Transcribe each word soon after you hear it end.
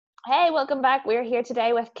Hey, welcome back. We're here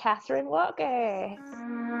today with Catherine Walker.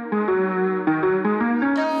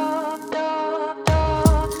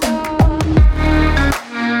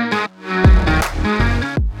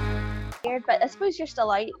 Weird, but I suppose you're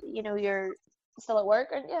still out, you're still at work,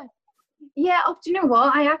 aren't you? Yeah, do you know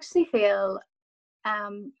what? I actually feel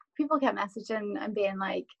people kept messaging and being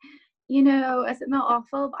like, is it not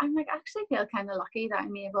awful? But I'm like, I actually feel kind of lucky that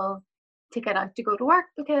I'm able to get out to go to work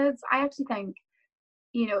because I actually think,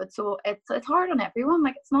 it's hard on everyone.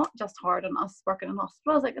 Like it's not just hard on us working in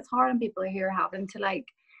hospitals, like it's hard on people who are having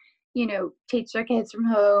to teach their kids from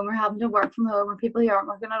home or having to work from home or people who aren't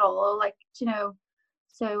working at all.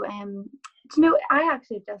 So I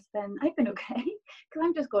actually I've been okay because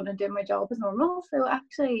I'm just going and doing my job as normal. So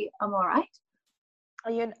actually, I'm all right.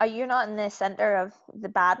 Are you not in the center of the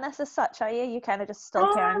badness as such, are you? You kind of just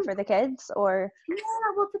still caring Um, for the kids, or yeah.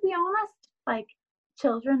 Well, to be honest, like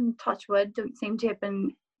children, touch wood, don't seem to have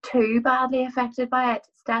been too badly affected by it.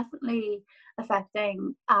 It's definitely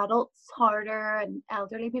affecting adults harder and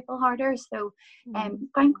elderly people harder. So,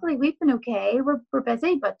 thankfully, we've been okay. We're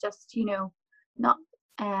busy, but just not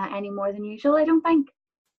any more than usual. I don't think.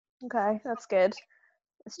 okay, that's good.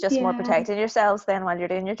 It's just more Yeah. protecting yourselves then while you're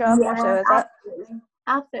doing your job more so, Yeah, is it? absolutely.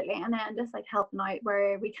 Absolutely. And then just like helping out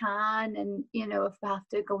where we can and if we have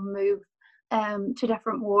to go move to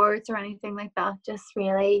different wards or anything like that, just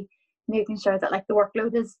really making sure that like the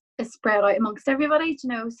workload is spread out amongst everybody,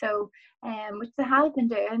 so which they have been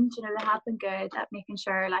doing, they have been good at making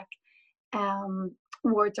sure like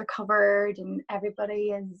wards are covered and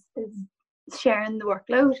everybody is sharing the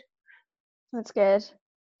workload. That's good.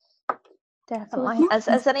 So Definitely.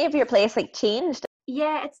 Has any of your place like changed?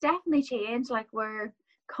 yeah, it's definitely changed. Like we're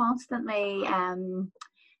constantly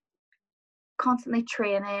constantly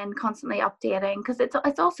training, constantly updating because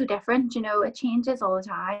it's also different, it changes all the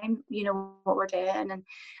time, what we're doing and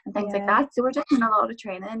things like Yeah. that. So we're just doing a lot of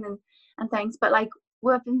training and things, but like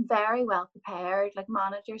we've been very well prepared. Like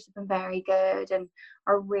managers have been very good and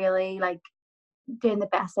are really like doing the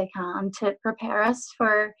best they can to prepare us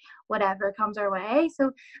for whatever comes our way.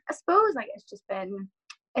 So I suppose like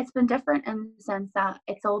it's been different in the sense that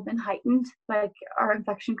it's all been heightened. Like our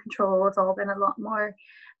infection control has all been a lot more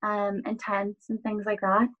intense and things like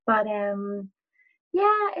that. But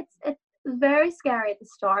yeah, it's very scary at the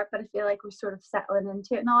start, but I feel like we're sort of settling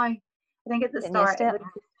into it now. I think at the Getting used start to it it?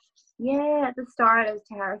 was yeah, at the start it was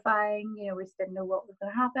terrifying. We just didn't know what was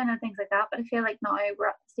going to happen and things like that. But I feel like now we're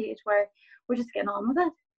at the stage where we're just getting on with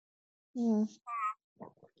it. Hmm.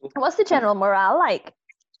 What's the general morale like?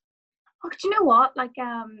 Oh, do you know what? Like,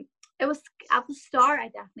 it was at the start. I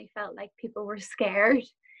definitely felt like people were scared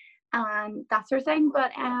and that sort of thing.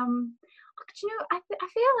 But do you know? I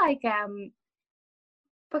feel like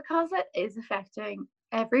because it is affecting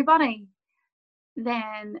everybody,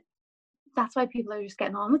 then that's why people are just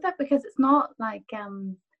getting on with it because it's not like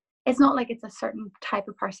it's a certain type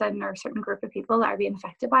of person or a certain group of people that are being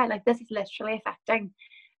affected by it. Like this is literally affecting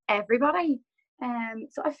everybody.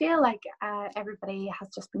 So I feel like everybody has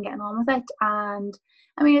just been getting on with it, and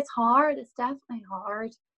I mean it's hard. It's definitely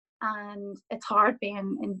hard, and it's hard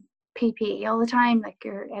being in PPE all the time. Like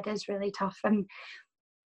it is really tough, and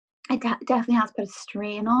definitely has put a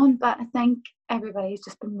strain on. But I think everybody's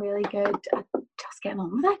just been really good at just getting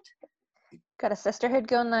on with it. Got a sisterhood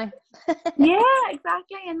going now. Yeah,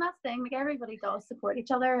 exactly, and that's the thing. Like everybody does support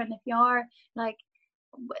each other, and if you are like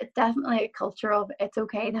it's definitely a culture of it's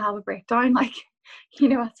okay to have a breakdown. Like,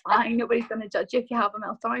 it's fine. Nobody's going to judge you if you have a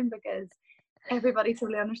meltdown because everybody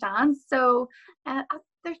totally understands. So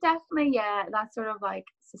there's definitely that sort of like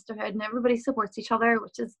sisterhood, and everybody supports each other,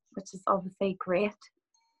 which is obviously great.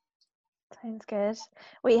 Sounds good.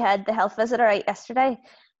 We had the health visitor out yesterday,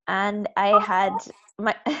 and I had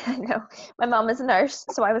my no, my mom is a nurse,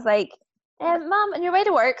 so I was like, "Mom, on your way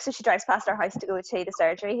to work," so she drives past our house to go to the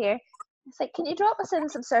surgery here. It's like, "Can you drop us in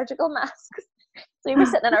some surgical masks?" So we were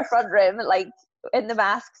sitting in our front room, like in the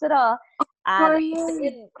masks and all, How and are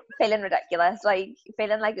you? feeling ridiculous, like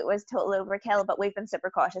feeling like it was total overkill. But we've been super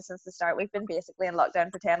cautious since the start. We've been basically in lockdown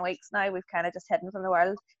for 10 weeks now. We've kind of just hidden from the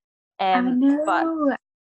world. I But know.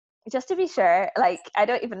 just to be sure, like I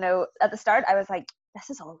don't even know. At the start, I was like, "This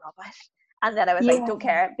is all rubbish," and then I was like, Yeah. "Don't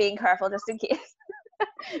care, being careful just in case."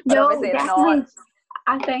 But No, obviously, it's not.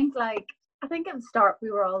 definitely. I think at the start we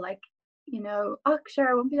were all like, oh sure,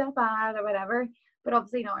 it won't be that bad or whatever. But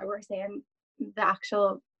obviously now we're seeing the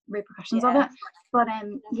actual repercussions of Yeah, it. But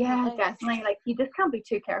yeah, definitely. definitely. Like you just can't be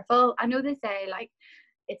too careful. I know they say like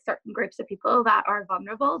it's certain groups of people that are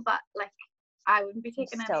vulnerable, but like I wouldn't be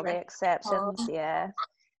taking any Still the risks at all. exceptions. Yeah,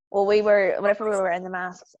 Well, whenever we were in the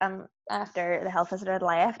masks, after the health visitor had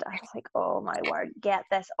left, I was like, oh my word, get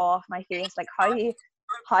this off my face. Like, how you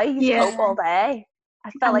cope all day?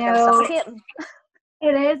 I I felt like I was know. suffocating.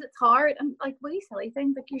 It is. It's hard, and like wee silly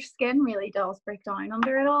things, like your skin really does break down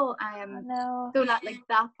under it all. I know. So that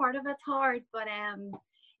that part of it's hard, but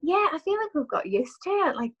yeah, I feel like we've got used to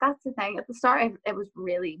it. Like that's the thing. At the start, it was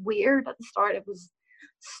really weird. At the start, it was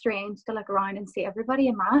strange to look around and see everybody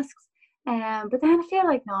in masks. But then I feel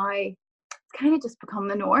like now it's kind of just become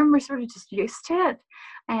the norm. We're sort of just used to it.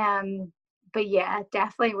 But yeah,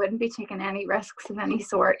 definitely wouldn't be taking any risks of any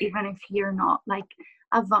sort, even if you're not like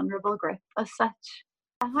a vulnerable group as such.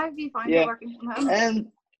 How have you found it working from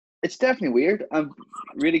home? It's definitely weird. I'm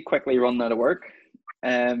really quickly running out of work.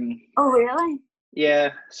 Oh really?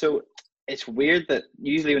 Yeah, so it's weird that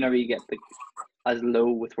usually whenever you get as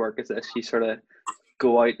low with work as this, you sort of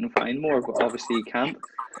go out and find more, but obviously you can't.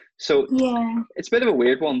 So yeah, it's a bit of a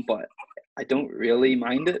weird one, but I don't really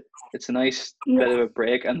mind it. It's a nice bit of a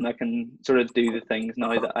break, and I can sort of do the things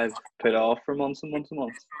now that I've put off for months and months and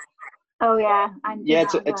months. Oh yeah, yeah,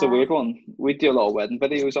 it's a weird one. We do a lot of wedding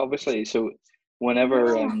videos, obviously. So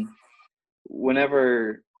whenever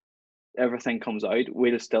whenever everything comes out,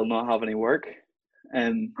 we'll still not have any work. I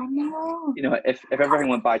know. You know, if everything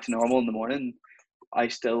went back to normal in the morning, I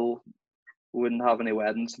still wouldn't have any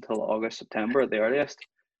weddings until August, September at the earliest.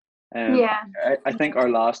 I think our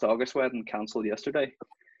last August wedding cancelled yesterday,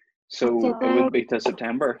 so it wouldn't be till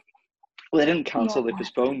September. Well, they didn't cancel; they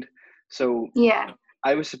postponed. So yeah,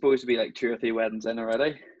 I was supposed to be like 2 or 3 weddings in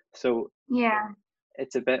already. So yeah,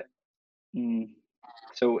 it's a bit.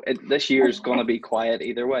 So this year's gonna be quiet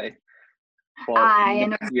either way, but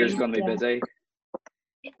next year's gonna be busy.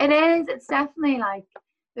 It is. It's definitely like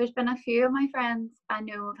there's been a few of my friends I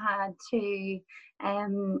know have had to,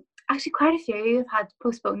 actually quite a few have had to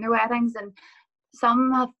postpone their weddings, and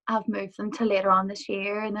some have moved them to later on this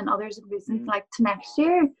year, and then others have moved them like to next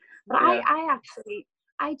year. But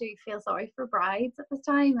I do feel sorry for brides at this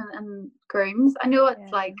time and grooms. I know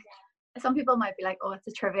it's like some people might be like, oh, it's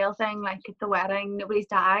a trivial thing, like at the wedding nobody's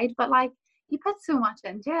died, but like you put so much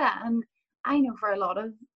into it, and I know for a lot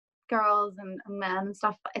of girls and men and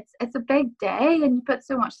stuff, it's a big day, and you put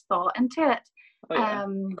so much thought into it.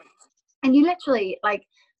 And you literally, like,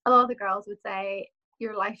 a lot of the girls would say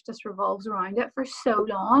your life just revolves around it for so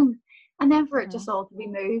long, and then for it just all to be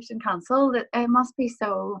moved and cancelled, it must be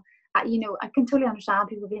so, you know, I can totally understand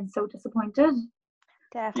people being so disappointed.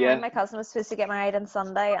 Definitely. My cousin was supposed to get married on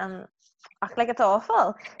Sunday, and like it's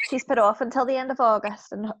awful. She's put off until the end of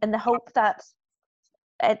August, and in the hope that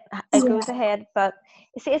it goes ahead. But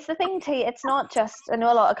you see, it's the thing too, it's not just, I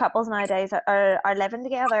know a lot of couples nowadays are living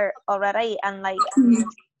together already, and like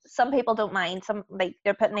some people don't mind, some like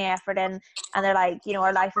they're putting the effort in, and they're like, you know,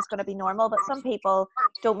 our life is going to be normal, but some people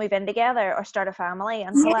don't move in together or start a family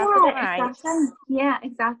until after they're married.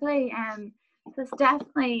 Exactly. So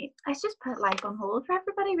it's just put life on hold for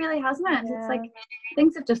everybody, really, hasn't it? It's like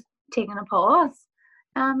things have just taken a pause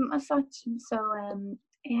as such. So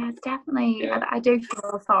it's definitely, I do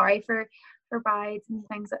feel sorry for brides and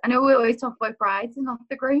things. I know we always talk about brides and not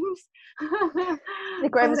the grooms. The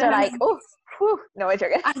grooms are like, oh, whew. No, I'm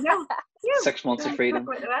joking. I know. 6 months of freedom.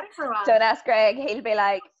 Don't ask Greg, he'll be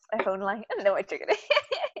like, if only. No, I'm joking.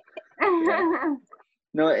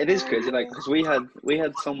 No, it is crazy, like, because we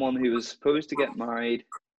had someone who was supposed to get married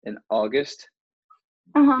in August.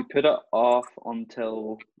 We put it off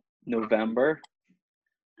until November.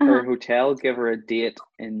 Her hotel gave her a date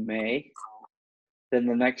in May. Then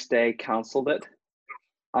the next day cancelled it,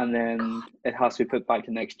 and then it has to be put back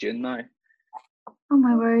to next June now. Oh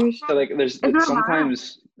my word! So like, there's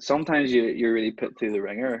sometimes you're really put through the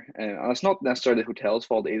ringer, and it's not necessarily the hotel's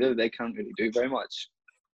fault either. They can't really do very much.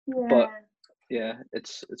 But yeah,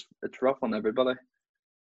 it's rough on everybody.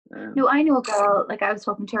 No, I know a girl, like I was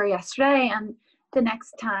talking to her yesterday, and the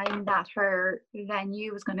next time that her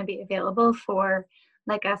venue was going to be available for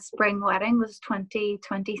like a spring wedding was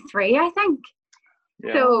 2023, I think.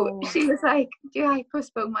 So she was like, do I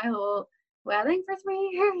postpone my whole wedding for 3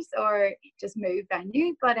 years or just move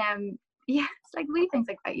venue? But it's like wee things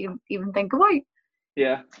like that you even think about.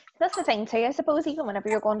 Yeah, that's the thing too. I suppose even whenever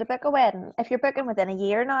you're going to book a wedding, if you're booking within a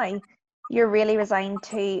year now, you're really resigned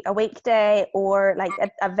to a weekday or like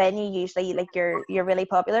a venue. Usually, like your really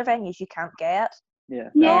popular venues, you can't get.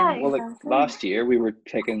 Well, like last year we were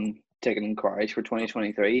taking inquiries for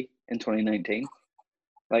 2023 in 2019.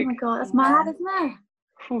 Like, oh my god, that's mad, isn't it?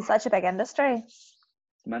 Such a big industry. It's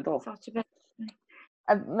mental. Such a big industry.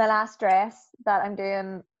 My last dress that I'm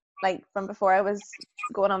doing, like from before I was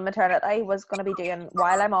going on maternity, was going to be doing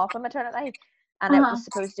while I'm off on maternity, and it was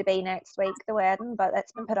supposed to be next week, the wedding, but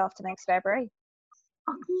it's been put off to next February.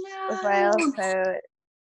 Oh, no. As well. So,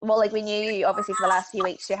 well, like we knew obviously for the last few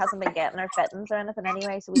weeks she hasn't been getting her fittings or anything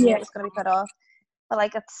anyway, so we knew it was going to be put off. But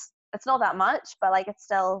like it's not that much, but like it's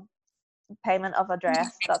still payment of a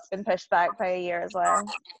dress that's been pushed back by a year as well.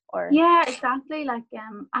 Or yeah, exactly. Like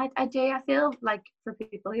I feel like for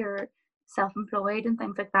people who are self-employed and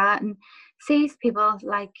things like that, and sees people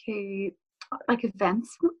like who like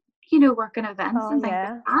events, you know, work in events and things like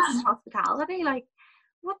that, and hospitality, like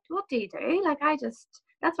what do you do? Like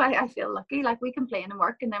that's why I feel lucky. Like we complain and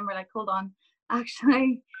work and then we're like, hold on,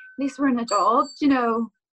 actually at least we're in a job, you know.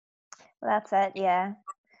 That's it. Yeah,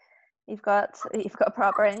 you've got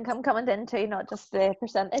proper income coming in too, not just the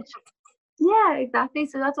percentage. Yeah, exactly.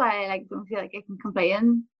 So that's why I like don't feel like I can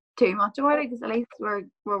complain too much about it, because at least we're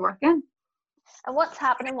working. And what's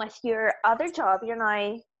happening with your other job? You're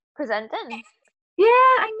now presenting. Yeah,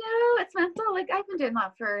 I know, it's mental. Like I've been doing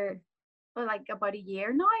that for like about a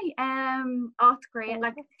year now. Oh, it's great.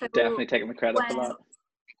 Like so definitely taking the credit for that.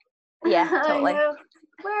 Yeah, totally. I know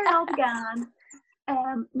where it all began.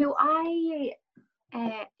 No,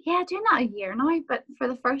 doing that a year now, but for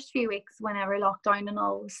the first few weeks whenever lockdown and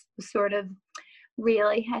all was sort of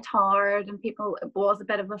really hit hard and people, it was a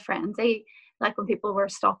bit of a frenzy, like when people were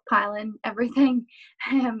stockpiling everything.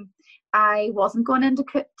 I wasn't going into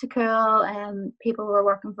cool and people were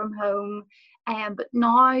working from home, but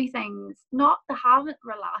now things they haven't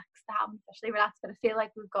relaxed, they haven't officially relaxed, but I feel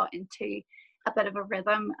like we've got into a bit of a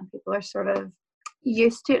rhythm and people are sort of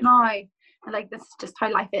used to it now, and like this is just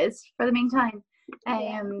how life is for the meantime.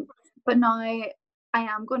 But now I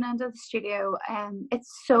am going into the studio,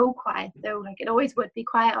 it's so quiet though, like it always would be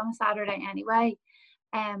quiet on a Saturday anyway,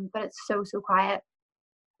 but it's so quiet,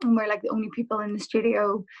 and we're like the only people in the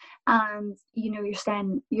studio, and you know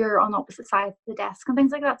you're on opposite sides of the desk and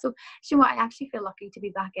things like that. So you know what, I actually feel lucky to be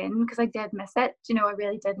back in, because I did miss it, you know, I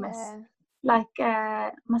really did miss like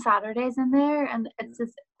my Saturdays in there, and it's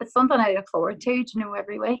something I look forward to, you know,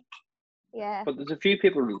 every week. Yeah. But there's a few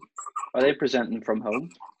people, are they presenting from home?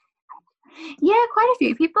 Yeah, quite a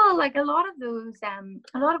few people. Like a lot of those,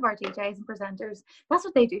 a lot of our DJs and presenters, that's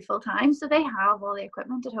what they do full time. So they have all the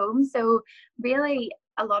equipment at home. So really,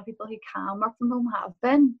 a lot of people who can work from home have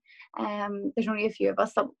been. There's only a few of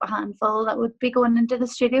us, a handful, that would be going into the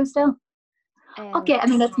studio still. Okay, I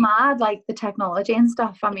mean, it's mad, like the technology and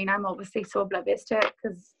stuff. I mean, I'm obviously so oblivious to it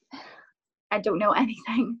because I don't know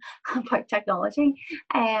anything about technology.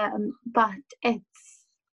 But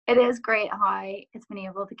it is great how it's been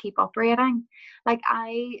able to keep operating. Like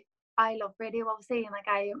I love radio, obviously, and like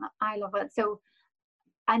I love it. So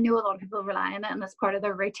I know a lot of people rely on it, and it's part of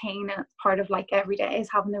their routine, and it's part of like every day is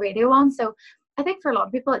having the radio on. So I think for a lot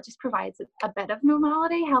of people, it just provides a bit of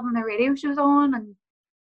normality, having their radio shows on and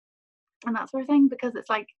that sort of thing, because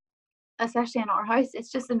it's like, especially in our house,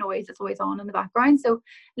 it's just the noise that's always on in the background. So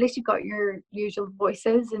at least you've got your usual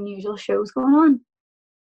voices and usual shows going on.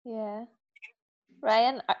 Yeah.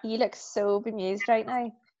 Ryan, you look so bemused right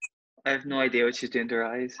now. I have no idea what she's doing to her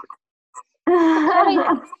eyes.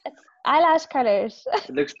 It's eyelash colours.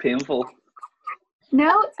 It looks painful.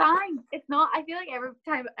 No, it's fine. It's not. I feel like every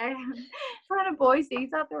time when a boy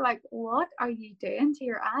sees that, they're like, "What are you doing to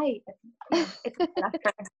your eye?" It's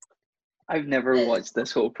I've never watched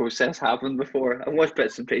this whole process happen before. I've watched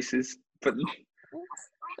bits and pieces, but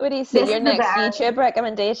What do you see? Your next YouTube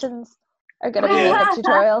recommendations are going to be makeup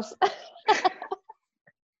tutorials.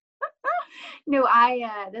 No,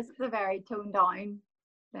 this is a very toned down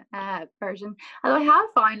version. Although I have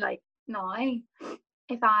found, like, now,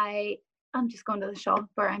 if I'm just going to the shop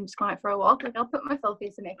or I'm just going out for a walk, like I'll put my full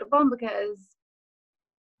face of makeup on because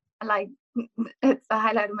like it's the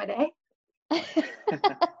highlight of my day.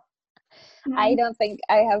 I don't think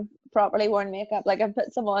I have properly worn makeup. Like I've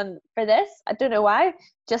put some on for this. I don't know why,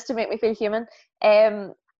 just to make me feel human.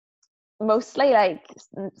 Mostly like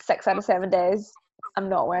 6 out of 7 days I'm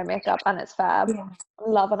not wearing makeup, and it's fab. Yeah.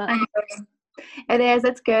 I'm loving it. It is.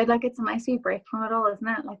 It's good. Like it's a nice wee break from it all, isn't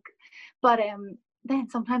it? Like, but then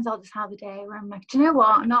sometimes I'll just have a day where I'm like, do you know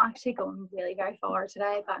what? I'm not actually going really very far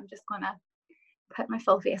today, but I'm just gonna put my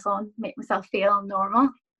full face on, make myself feel normal.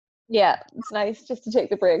 Yeah, it's nice just to take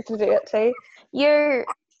the break to do it too.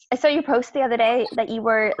 I saw your post the other day that you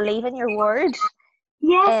were leaving your ward.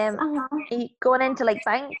 Yes. Are you going into like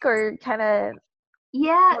bank or kind of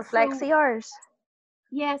flexi hours?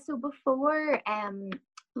 Yeah, so before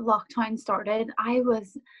lockdown started,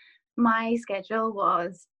 my schedule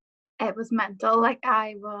was mental. Like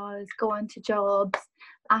I was going to jobs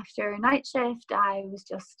after night shift. I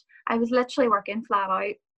was literally working flat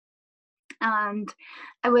out, and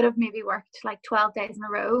I would have maybe worked like 12 days in a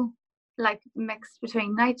row, like mixed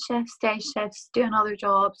between night shifts, day shifts, doing other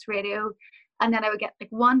jobs, radio, and then I would get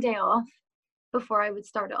like one day off before I would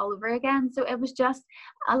start it all over again. So it was just,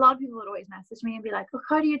 a lot of people would always message me and be like, oh,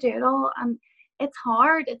 how do you do it all? And it's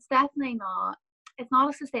hard. It's definitely not, it's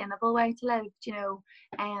not a sustainable way to live, you know.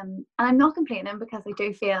 And I'm not complaining, because I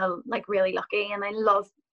do feel like really lucky, and I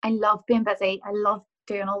love being busy. I love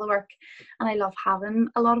doing all the work, and I love having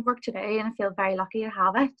a lot of work to do, and I feel very lucky to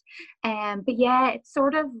have it. But yeah, it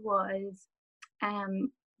sort of was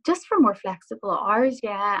just for more flexible hours,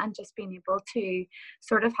 yeah, and just being able to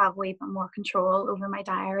sort of have a wee bit more control over my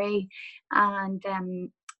diary, and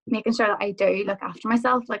making sure that I do look after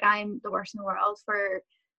myself. Like, I'm the worst in the world for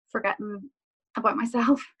forgetting about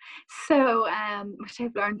myself, so which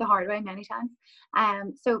I've learned the hard way many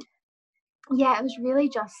times. So yeah, it was really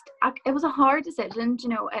just, it was a hard decision, you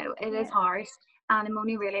know. It is hard, and I'm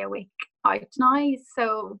only really a week out now,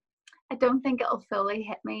 so I don't think it'll fully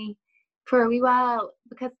hit me for a wee while,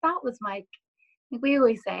 because that was like we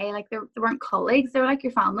always say, like, they weren't colleagues, they were like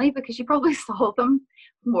your family, because you probably saw them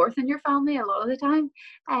more than your family a lot of the time.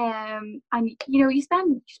 And you know, you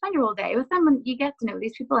spend your whole day with them, and you get to know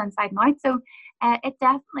these people inside and out. So it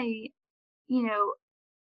definitely, you know,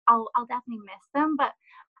 I'll definitely miss them, but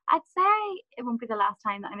I'd say it won't be the last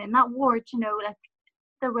time that I'm in that ward, you know. Like,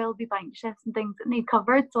 there will be bank shifts and things that need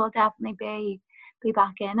covered, so I'll definitely be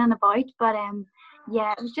back in and about. But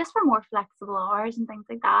yeah, it was just for more flexible hours and things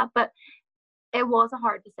like that. But it was a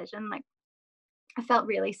hard decision. Like, I felt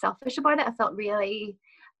really selfish about it. I felt really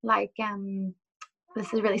like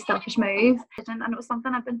this is a really selfish move, and it was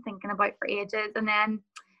something I've been thinking about for ages. And then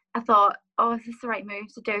I thought, oh, is this the right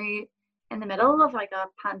move to do in the middle of like a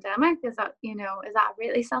pandemic? Is that, you know, is that a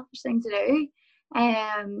really selfish thing to do?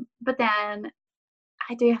 But then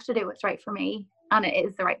I do have to do what's right for me, and it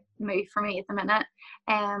is the right move for me at the minute.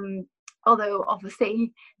 Although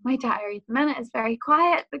obviously my diary at the minute is very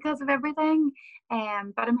quiet because of everything.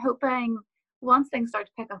 But I'm hoping once things start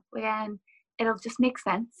to pick up again, it'll just make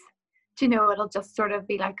sense. Do you know, it'll just sort of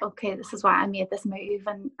be like, okay, this is why I made this move,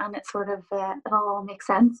 and it sort of it'll all make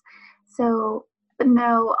sense. So, but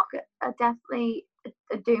no, I definitely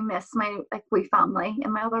I do miss my like wee family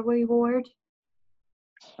in my other wee ward.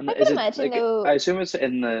 And I is can it imagine like, though. I assume it's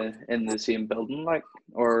in the same building, like,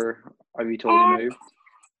 or have you totally moved?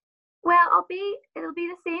 Well, it'll be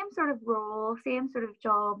the same sort of role, same sort of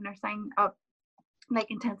job, nursing, like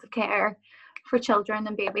intensive care for children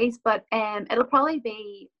and babies, but it'll probably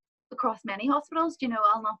be across many hospitals. You know,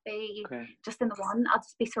 I'll not be just in the one. I'll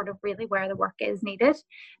just be sort of really where the work is needed.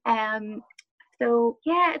 So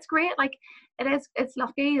yeah, it's great. Like, it's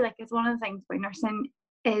lucky. Like, it's one of the things about nursing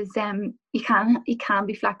is you can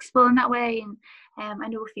be flexible in that way, and I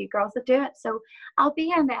know a few girls that do it. So I'll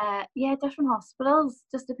be in different hospitals,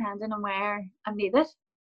 just depending on where I'm needed.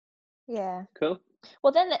 Yeah. Cool.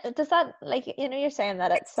 Well, then does that, like, you know, you're saying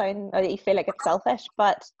that or you feel like it's selfish,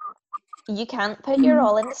 but you can't put your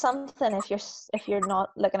all into something if you're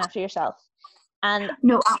not looking after yourself. And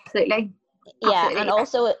no, absolutely. Yeah, absolutely. And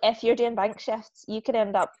also if you're doing bank shifts, you could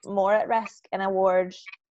end up more at risk in a ward.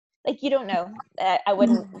 Like, you don't know. I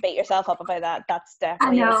wouldn't beat yourself up about that. That's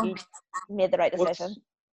definitely, like, you made the right decision.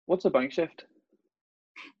 What's a bank shift?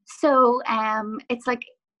 So it's like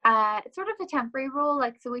it's sort of a temporary role.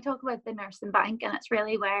 Like, so we talk about the nursing bank, and it's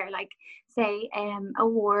really where, like, say a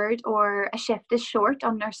ward or a shift is short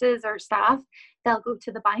on nurses or staff, they'll go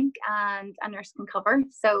to the bank and a nurse can cover.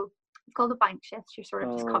 So it's called a bank shift. You're sort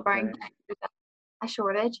of just covering a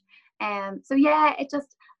shortage. So yeah,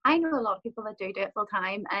 I know a lot of people that do it full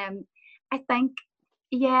time. I think,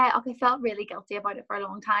 yeah, okay, I felt really guilty about it for a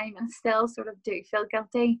long time, and still sort of do feel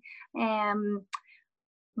guilty,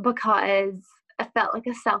 because it felt like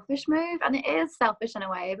a selfish move, and it is selfish in a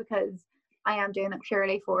way, because I am doing it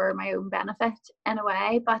purely for my own benefit in a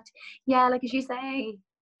way. But yeah, like, as you say,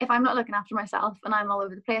 if I'm not looking after myself and I'm all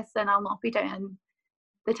over the place, then I'll not be doing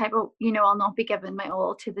the type of, you know, I'll not be giving my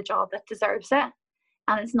all to the job that deserves it.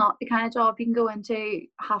 And it's not the kind of job you can go into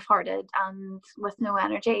half-hearted and with no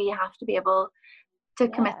energy. You have to be able to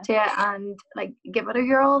commit to it and, like, give it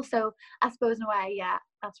your all. So I suppose in a way, yeah,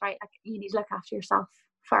 that's right. Like, you need to look after yourself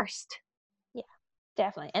first. Yeah,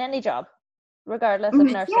 definitely. In any job, regardless of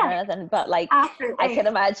nursing or anything. But, like, absolutely. I can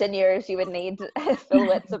imagine yours, you would need full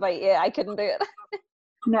wits about you. I couldn't do it.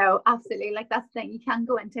 No, absolutely. Like, that's the thing. You can't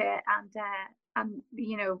go into it and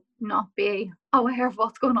you know, not be aware of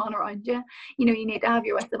what's going on around you. You know, you need to have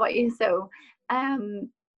your wits about you. So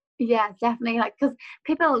yeah, definitely. Like, because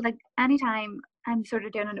people, like, anytime I'm sort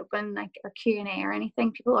of doing an open, like, or Q&A or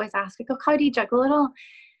anything, people always ask, like, oh, how do you juggle it all?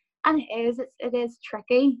 And it is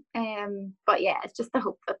tricky. But yeah, it's just the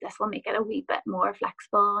hope that this will make it a wee bit more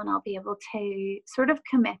flexible, and I'll be able to sort of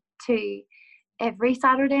commit to every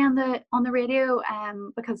Saturday on the radio.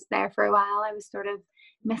 Because there for a while I was sort of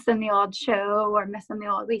missing the odd show or missing the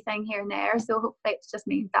odd wee thing here and there. So hopefully it just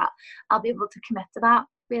means that I'll be able to commit to that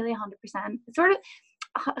really 100%. It's sort of,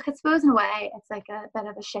 I suppose in a way, it's like a bit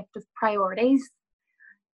of a shift of priorities.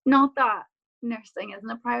 Not that nursing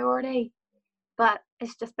isn't a priority, but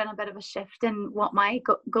it's just been a bit of a shift in what my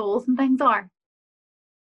goals and things are.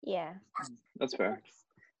 Yeah, that's fair.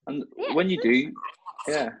 And when you do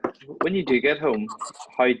get home,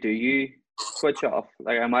 how do you switch off?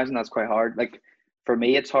 Like, I imagine that's quite hard. Like, for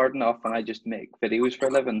me, it's hard enough, and I just make videos for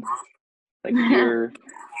a living. Like, you're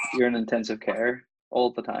in intensive care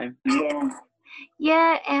all the time.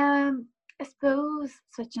 Yeah. I suppose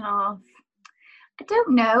switching off, I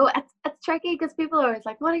don't know. It's tricky because people are always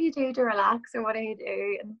like, what do you do to relax, or what do you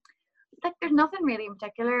do? And like, there's nothing really in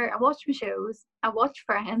particular. I watch my shows. I watch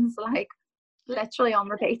Friends, like literally on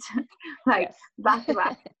repeat, like back to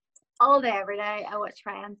back, all day, every day. I watch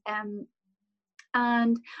Friends.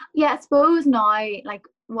 And yeah, I suppose now, like,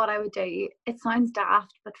 what I would do, it sounds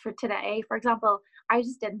daft, but for today, for example, I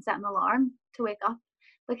just didn't set an alarm to wake up,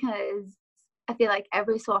 because I feel like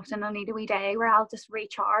every so often I need a wee day where I'll just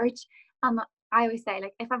recharge. And I always say,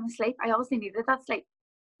 like, if I'm asleep, I obviously needed that sleep.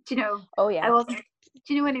 Do you know? Oh yeah. I wasn't.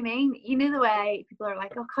 Do you know what I mean? You know the way people are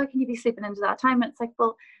like, oh, how can you be sleeping into that time? And it's like,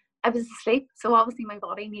 well, I was asleep, so obviously my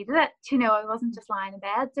body needed it. You know, I wasn't just lying in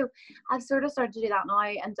bed. So I've sort of started to do that now,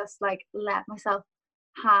 and just like let myself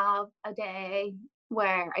have a day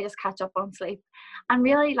where I just catch up on sleep. And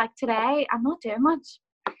really, like today, I'm not doing much.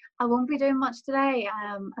 I won't be doing much today,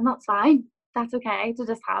 and that's fine. That's okay to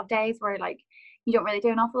just have days where like you don't really do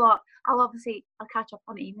an awful lot. I'll catch up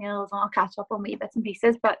on emails, and I'll catch up on wee bits and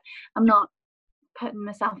pieces, but I'm not putting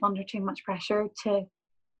myself under too much pressure to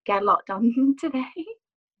get a lot done today.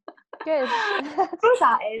 Good.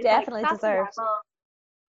 That is definitely like, deserved.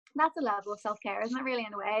 That's a level of self-care, isn't it, really,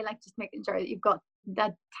 in a way? Like, just making sure that you've got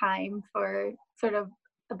that time for sort of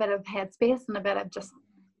a bit of headspace and a bit of just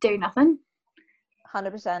do nothing.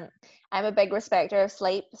 100%. I'm a big respecter of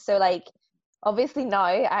sleep, so like obviously now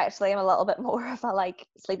actually I'm a little bit more of a like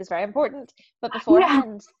sleep is very important, but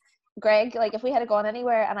beforehand Greg, like if we had gone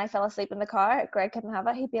anywhere and I fell asleep in the car, Greg couldn't have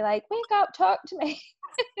it. He'd be like, wake up, talk to me.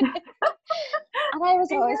 And I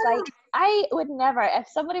was always like, I would never, if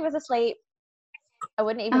somebody was asleep, I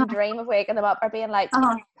wouldn't even dream of waking them up or being like,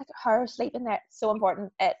 look at her sleeping there. It's so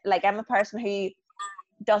important. Like, I'm a person who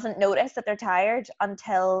doesn't notice that they're tired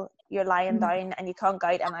until you're lying down and you can't go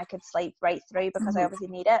out, and I could sleep right through because I obviously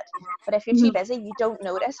need it. But if you're too busy, you don't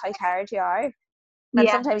notice how tired you are. And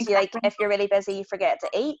sometimes you like, if you're really busy, you forget to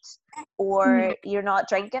eat, or you're not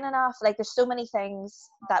drinking enough. Like, there's so many things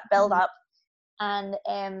that build up. And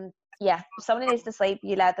if somebody needs to sleep,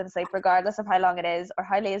 you let them sleep regardless of how long it is or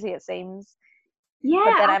how lazy it seems. Yeah,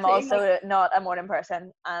 but then I'm also not a morning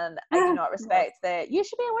person, and I do not respect that you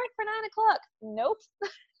should be at work for 9 o'clock. Nope.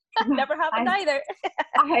 That never happened either.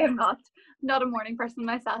 I am not a morning person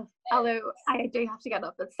myself, although I do have to get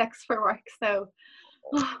up at 6 for work. So,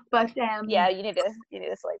 but yeah, you need to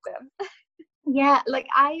sleep then. Yeah, like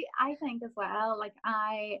I think as well, like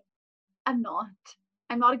I'm not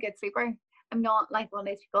a good sleeper. I'm not like one of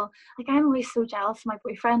these people. Like, I'm always so jealous of my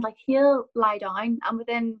boyfriend. Like, he'll lie down and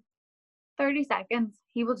within 30 seconds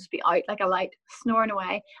he will just be out like a light, snoring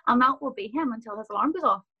away, and that will be him until his alarm goes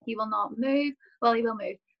off. He will not move. Well, he will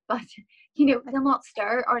move, but he'll not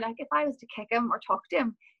stir. Or like, if I was to kick him or talk to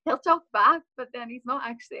him, he'll talk back, but then he's not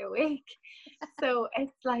actually awake. So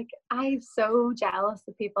it's like, I'm so jealous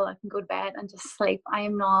of people that can go to bed and just sleep. I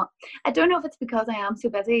am not. I don't know if it's because I am so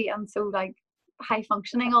busy and so like high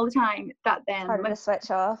functioning all the time that then harder to switch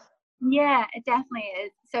off. Yeah, it definitely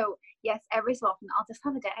is. So yes, every so often I'll just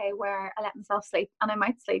have a day where I let myself sleep, and I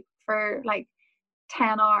might sleep for like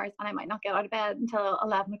 10 hours and I might not get out of bed until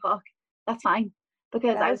 11 o'clock. That's fine,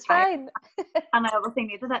 because I was tired and I obviously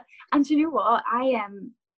needed it. And you know what,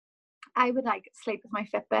 I would like sleep with my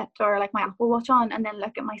Fitbit or like my Apple Watch on and then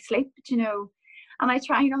look at my sleep, and I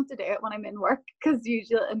try not to do it when I'm in work, because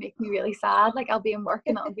usually it makes me really sad. Like, I'll be in work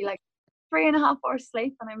and it'll be like 3.5 hours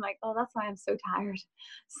sleep, and I'm like, oh, that's why I'm so tired.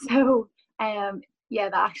 So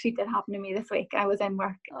that actually did happen to me this week. I was in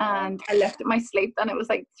work and I looked at my sleep and it was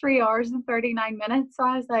like 3 hours and 39 minutes. So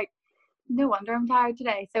I was like, no wonder I'm tired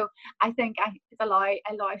today. So I think I allow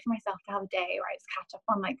for myself to have a day where I just catch up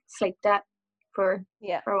on like sleep debt for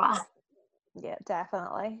a while. Yeah,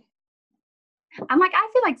 definitely. And like, I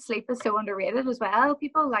feel like sleep is so underrated as well.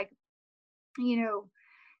 People like,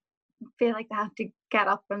 feel like they have to get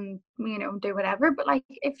up and, you know, do whatever. But like,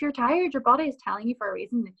 if you're tired, your body is telling you for a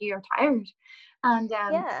reason that you're tired. And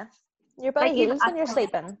yeah, your body like, heals when you're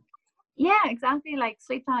sleeping. Yeah, exactly. Like,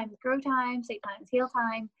 sleep time is grow time, sleep time is heal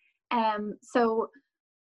time. So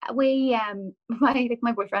we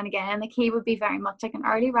my boyfriend, again, like, he would be very much like an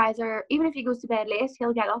early riser. Even if he goes to bed late,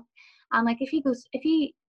 he'll get up. And like, there'll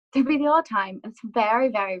be the odd time, and it's very,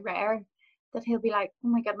 very rare, that he'll be like, oh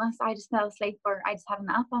my goodness, I just fell asleep, or I just had a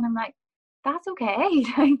nap. And I'm like, that's okay.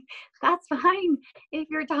 Like, that's fine. If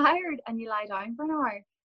you're tired and you lie down for an hour,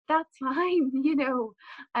 that's fine. You know,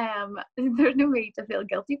 there's no need to feel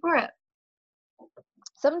guilty for it.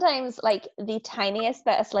 Sometimes, like, the tiniest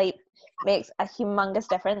bit of sleep makes a humongous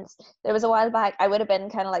difference. There was a while back, I would have been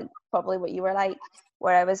kind of like probably what you were like,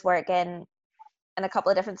 where I was working in a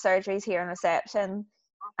couple of different surgeries here in reception,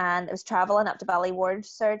 and it was traveling up to Valley Ward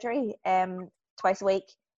surgery twice a week,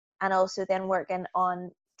 and also then working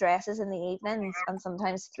on dresses in the evenings and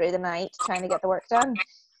sometimes through the night trying to get the work done.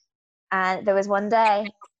 And there was one day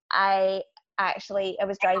I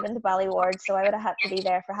was driving to Valley Ward, so I would have had to be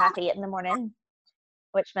there for 8:30 in the morning,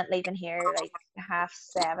 which meant leaving here like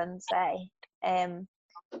 7:30, say,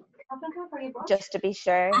 just to be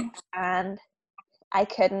sure. And I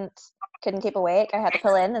couldn't keep awake. I had to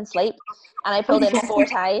pull in and sleep, and I pulled in 4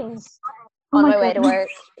 times on my way to work.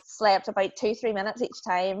 Slept about 2-3 minutes each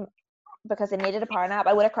time because I needed a power nap.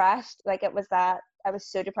 I would have crashed. Like, it was that I was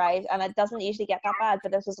so deprived, and it doesn't usually get that bad,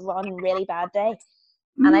 but this was one really bad day.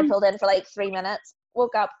 And I pulled in for like 3 minutes,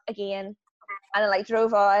 woke up again, and I like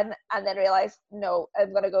drove on, and then realized, no,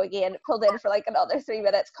 I'm gonna go again. Pulled in for like another 3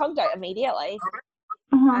 minutes, conked out immediately,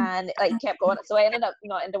 and like kept going. So I ended up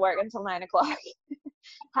not into work until 9 o'clock.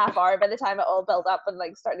 Half hour by the time it all built up and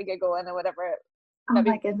like started to get going or whatever. Maybe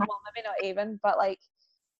not even, but like,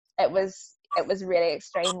 it was really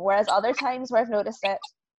extreme. Whereas other times where I've noticed it,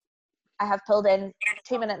 I have pulled in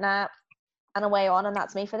 2-minute nap and away on, and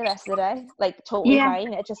that's me for the rest of the day. Like, totally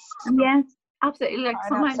fine. It just absolutely. Like,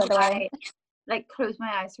 sometimes I like close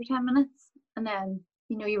my eyes for 10 minutes, and then,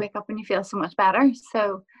 you know, you wake up and you feel so much better.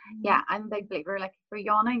 So yeah, I'm a big believer, like, if you're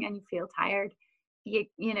yawning and you feel tired, you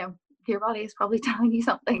know, your body is probably telling you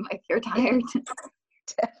something, like, you're tired.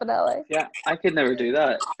 Definitely. Yeah, I could never do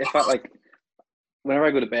that. If I, like, whenever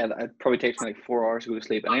I go to bed, it probably takes me like 4 hours to go to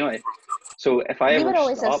sleep anyway. So if I you ever would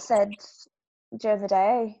always stop, have said during the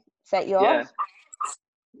day, set you off.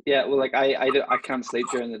 Yeah, well, like, I can't sleep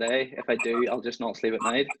during the day. If I do, I'll just not sleep at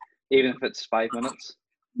night, even if it's 5 minutes.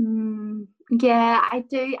 Yeah, I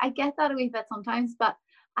do. I get that a wee bit sometimes, but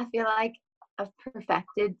I feel like I've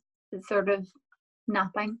perfected the sort of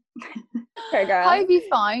napping. How have you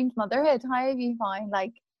found motherhood? How have you found,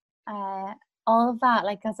 like, all of that?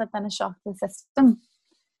 Like, has it been a shock to the system?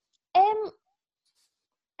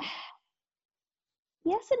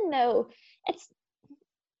 Yes and no. I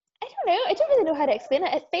don't know. I don't really know how to explain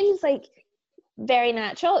it. It feels like very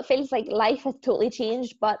natural. It feels like life has totally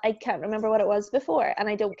changed, but I can't remember what it was before, and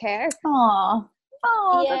I don't care. Oh,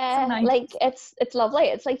 yeah, that's so nice. Like, it's lovely.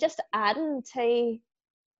 It's like just adding to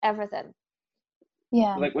everything.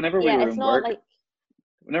 Yeah. Like, whenever we were in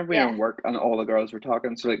work, and all the girls were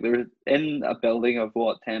talking, so like, they were in a building of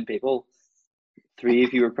 10 people, 3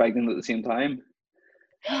 of you were pregnant at the same time.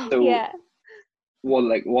 So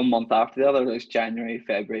like 1 month after the other, it was January,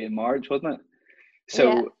 February, and March, wasn't it?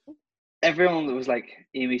 So everyone was like,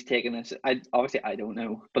 Amy's taking this. I don't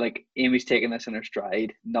know, but like, Amy's taking this in her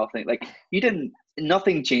stride. Nothing, like,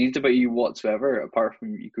 nothing changed about you whatsoever, apart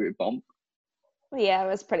from you grew a bump. Yeah, it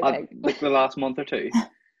was pretty big. Like, the last month or two.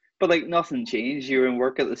 But like, nothing changed. You were in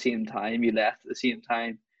work at the same time. You left at the same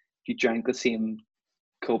time. You drank the same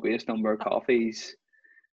copious number of coffees.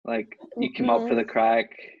 Like, you came up for the crack.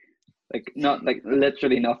 Like, not like,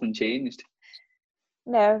 literally nothing changed.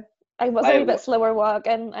 No, I was a bit slower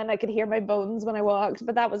walking, and I could hear my bones when I walked,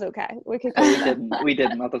 but that was okay. We didn't.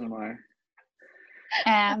 That doesn't matter.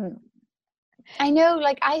 I know.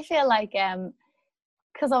 Like, I feel like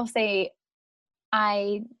because obviously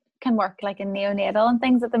I can work like in neonatal and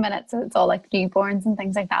things at the minute, so it's all like newborns and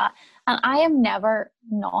things like that, and I am never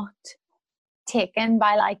not taken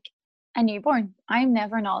by like a newborn. I'm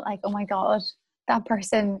never not like, oh my god, that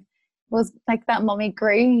person was like, that mummy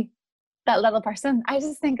grew that little person. I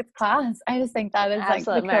just think it's class. I just think that is like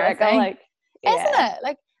the miracle, like, isn't it?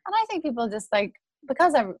 Like, and I think people just like,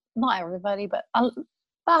 because not everybody, but a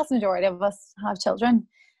vast majority of us have children,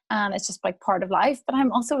 and it's just like part of life. But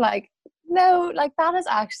I'm also like, no, like, that is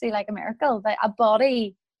actually like a miracle that a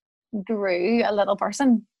body grew a little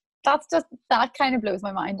person. That kind of blows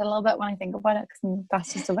my mind a little bit when I think about it, because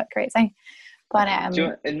that's just a bit crazy. But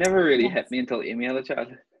it never really hit me until Amy had a child.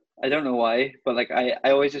 I don't know why, but like I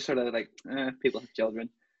always just sort of like people have children,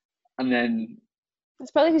 and then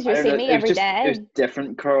It's probably because I you don't see know. me It was every just it day. was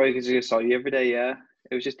different, Corey, because you saw you every day. Yeah,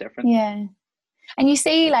 it was just different. Yeah. And you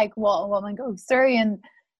see like what a woman goes through, and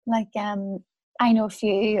like I know a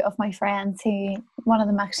few of my friends who, one of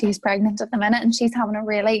them actually is pregnant at the minute, and she's having a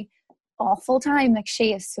really awful time. Like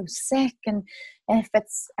she is so sick, and if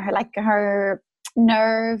it's her, like her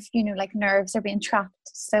nerve, you know, like nerves are being trapped,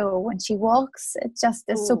 so when she walks it just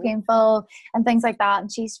is so painful and things like that,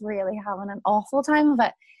 and she's really having an awful time of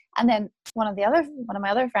it. And then one of my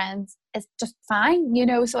other friends is just fine, you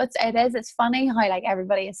know. So it's funny how like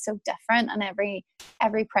everybody is so different, and every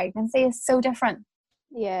pregnancy is so different.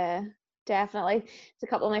 Yeah, definitely. So a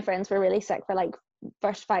couple of my friends were really sick for like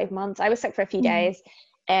first 5 months. I was sick for a few days,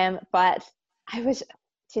 but I was,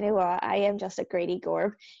 do you know what? I am just a greedy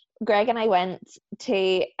gorb. Greg and I went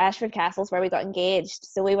to Ashford Castles where we got engaged.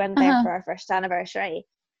 So we went there for our first anniversary.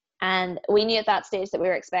 And we knew at that stage that we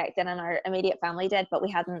were expecting, and our immediate family did, but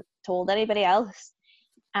we hadn't told anybody else.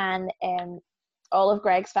 And all of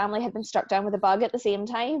Greg's family had been struck down with a bug at the same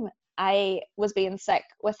time. I was being sick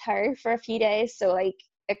with her for a few days, so like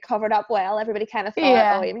it covered up well. Everybody kind of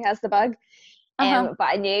thought, oh, Amy has the bug. But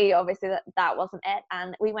I knew obviously that wasn't it.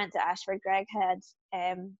 And we went to Ashford. Greg had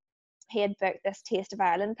he had booked this Taste of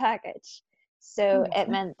Ireland package, so it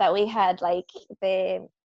meant that we had like the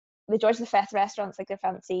George V restaurants, like the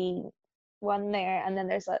fancy one there, and then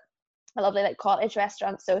there's a lovely like cottage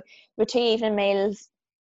restaurant. So there were 2 evening meals,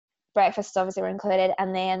 breakfasts obviously were included,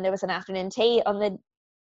 and then there was an afternoon tea on the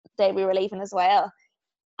day we were leaving as well.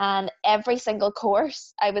 And every single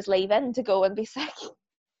course I was leaving to go and be sick.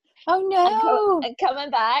 Oh no! And coming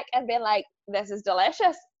back and being like, this is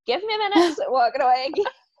delicious, give me a minute, walking away again.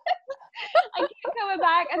 I kept coming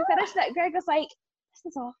back and finished it. Greg was like,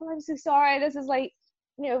 this is awful, I'm so sorry, this is like,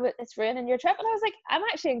 you know, it's ruining your trip. And I was like, I'm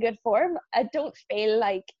actually in good form. I don't feel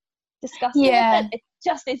like disgusted with it. It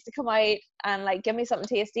just needs to come out and like give me something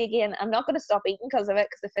tasty again. I'm not going to stop eating because of it,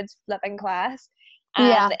 because the food's flipping class.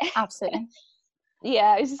 And absolutely.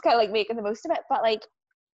 I was just kind of like making the most of it. But like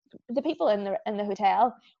the people in the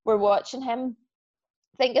hotel were watching him,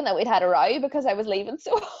 thinking that we'd had a row because I was leaving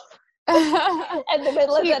so in the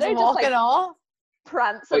middle of dinner, just like off.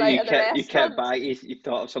 prancing out of the restaurant. You kept back, you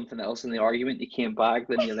thought of something else in the argument, you came back,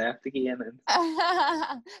 then you left again.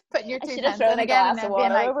 And putting your 2 I should pence have thrown in a again glass and of then water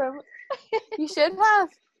being like, over him. you should have.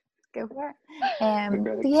 Go for it.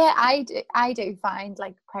 But yeah, I do find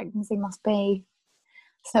like pregnancy must be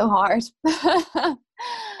so hard.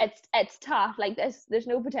 It's tough. Like there's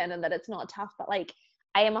no pretending that it's not tough, but like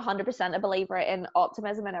I am 100% a believer in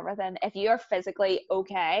optimism and everything. If you're physically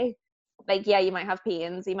okay, like you might have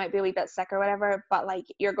pains, you might be a wee bit sick or whatever, but like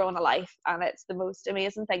you're growing a life and it's the most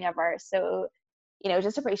amazing thing ever. So, you know,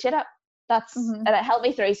 just appreciate it. That's and it helped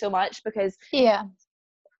me through so much, because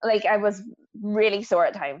like I was really sore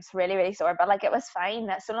at times, really, really sore, but like it was fine.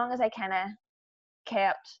 So long as I kind of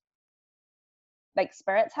kept like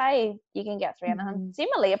spirits high, you can get through anything. Same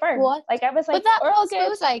with labour. What? Like I was like, but that I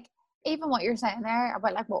suppose like even what you're saying there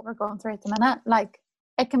about like what we're going through at the minute, like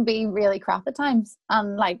it can be really crap at times,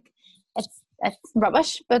 and like it's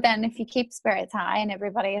rubbish. But then if you keep spirits high and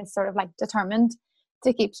everybody is sort of like determined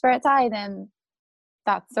to keep spirits high, then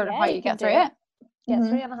that's sort of how you get through it. Get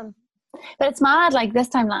through anything. But it's mad, like this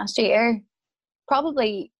time last year,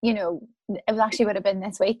 probably, you know, it was actually would have been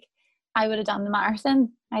this week, I would have done the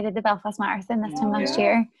marathon. I did the Belfast Marathon this time last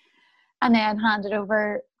year, and then handed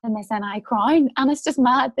over the Miss NI crown. And it's just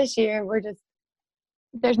mad this year.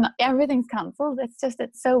 Everything's cancelled.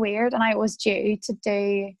 It's so weird. And I was due to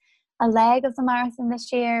do a leg of the marathon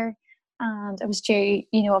this year, and I was due,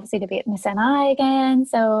 you know, obviously to be at Miss NI again.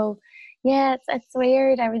 So yeah, it's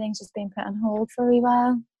weird. Everything's just been put on hold for a wee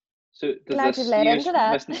while. So glad you've led into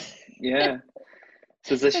that.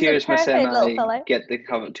 So this year's Miss NI get to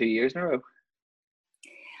have it 2 years in a row?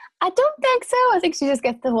 I don't think so. I think she just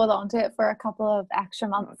gets to hold on to it for a couple of extra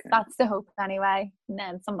months. Okay. That's the hope anyway. And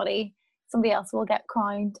then somebody else will get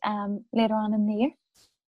crowned later on in the year.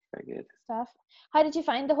 Very good stuff. How did you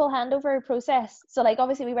find the whole handover process? So like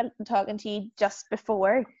obviously we went talking to you just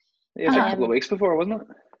before. Yeah, it was a couple of weeks before, wasn't it?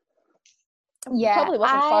 Yeah. Probably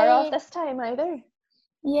wasn't far off this time either.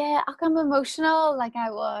 Yeah, I'm emotional. Like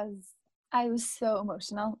I was so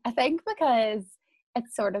emotional. I think because it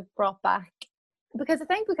sort of brought back, because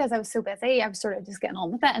I was so busy, I was sort of just getting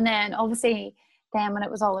on with it. And then obviously then when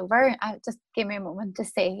it was all over, it just gave me a moment to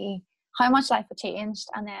see how much life had changed,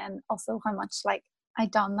 and then also how much like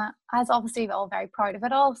I'd done that. I was obviously all very proud of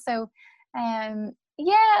it all. So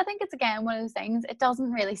yeah, I think it's again one of those things, it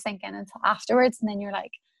doesn't really sink in until afterwards, and then you're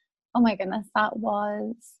like, oh my goodness, that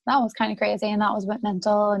was kind of crazy, and that was a bit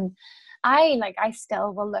mental. And I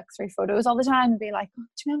still will look through photos all the time and be like, oh,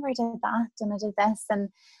 do you remember I did that and I did this? And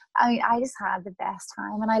I just had the best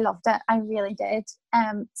time and I loved it. I really did.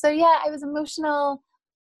 So yeah, I was emotional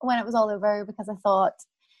when it was all over, because I thought,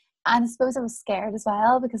 and I suppose I was scared as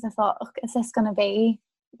well, because I thought, oh, is this going to be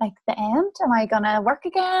like the end? Am I going to work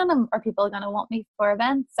again? Are people going to want me for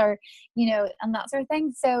events, or, and that sort of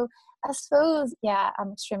thing. So I suppose, yeah,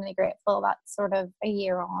 I'm extremely grateful that sort of a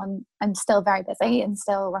year on, I'm still very busy and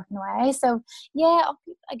still working away. So yeah,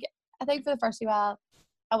 I think for the first while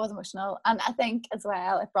I was emotional, and I think as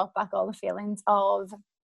well it brought back all the feelings of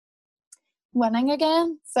winning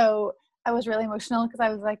again. So I was really emotional, because I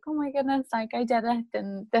was like, oh my goodness, like I did it,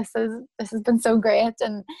 and this has been so great,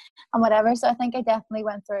 and whatever. So I think I definitely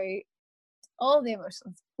went through all the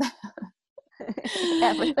emotions.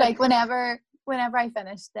 Like whenever I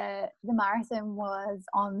finished, the marathon was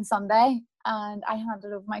on Sunday, and I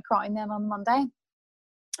handed over my crown then on Monday.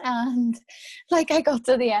 And like I got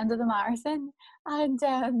to the end of the marathon, and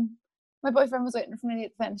my boyfriend was waiting for me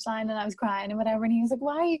at the finish line, and I was crying and whatever, and he was like,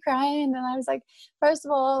 why are you crying? And I was like, first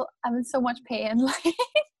of all, I'm in so much pain. Like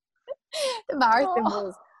the marathon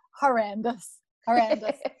was horrendous.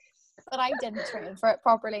 But I didn't train for it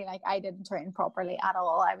properly. Like I didn't train properly at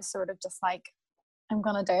all. I was sort of just like, I'm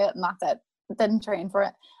gonna do it and that's it. Didn't train for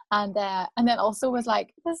it. And then also was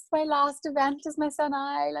like, this is my last event as my son.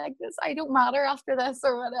 Like this, I don't matter after this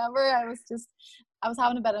or whatever. I was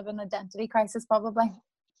having a bit of an identity crisis probably.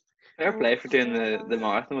 Fair play for doing the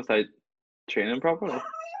marathon without training properly.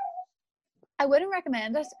 I wouldn't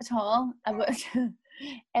recommend it at all. I would.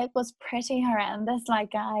 It was pretty horrendous.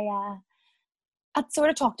 Like I'd sort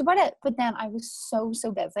of talked about it, but then I was so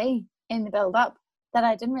busy in the build up that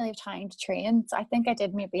I didn't really have time to train. So I think I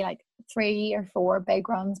did maybe like 3 or 4 big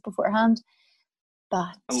runs beforehand.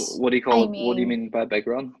 But what do you call it? What do you mean by big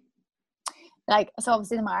run? Like, so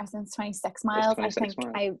obviously the marathon's 26 miles. 26 I think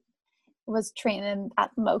miles. I was training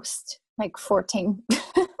at most like 14.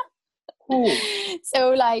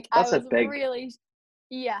 So like that's I was big... really,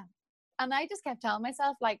 yeah. And I just kept telling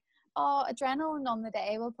myself like, oh, adrenaline on the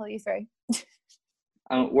day will pull you through.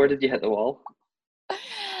 Where did you hit the wall?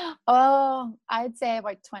 Oh, I'd say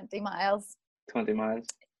about 20 miles. 20 miles.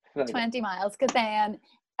 20 miles, because then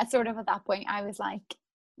at that point I was like,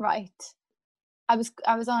 right. I was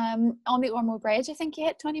on the Ormeau Bridge. I think you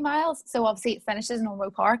hit 20 miles. So obviously it finishes in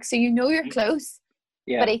Ormeau Park, so you're close.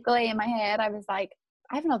 Yeah. But equally in my head I was like,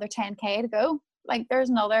 I have another 10k to go. Like there's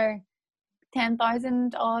another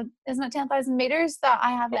 10,000 odd, isn't it 10,000 meters that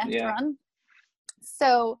I have left to run.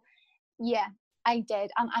 So yeah, I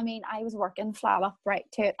did. And I mean, I was working flat up right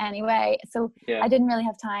to it anyway. So I didn't really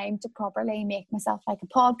have time to properly make myself like a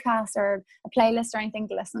podcast or a playlist or anything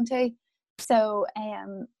to listen to. So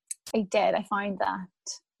I found that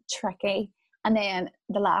tricky. And then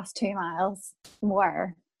the last 2 miles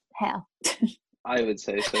were hell. I would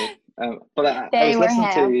say so. But I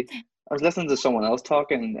was listening to someone else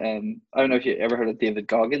talking. I don't know if you ever heard of David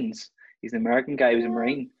Goggins. He's an American guy. He was a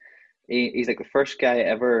Marine. He's like the first guy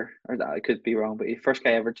ever, or I could be wrong, but he's the first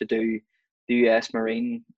guy ever to do the US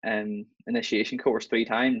Marine initiation course 3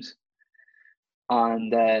 times.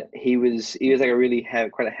 And he was like a really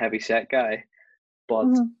quite a heavy set guy, but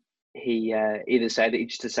he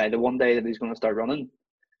just decided one day that he's going to start running,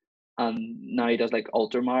 and now he does like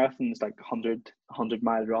ultra marathons, like 100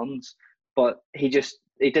 mile runs. But he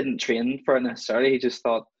didn't train for it necessarily. He just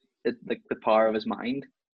thought like the power of his mind,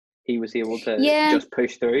 he was able to just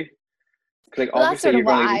push through. Like obviously you're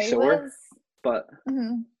going to be sore, but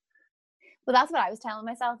well, that's what I was telling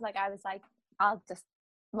myself. Like I was like, I'll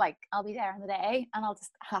be there in the day, and I'll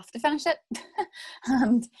just have to finish it,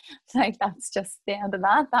 and like that's just the end of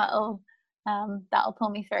that. That'll pull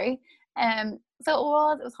me through. So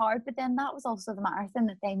it was hard, but then that was also the marathon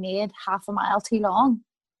that they made half a mile too long.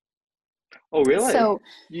 Oh really? So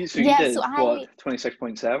you did what,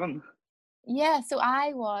 26.7? Yeah, so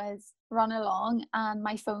I was running along, and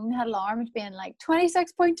my phone had alarmed being like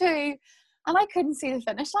 26.2, and I couldn't see the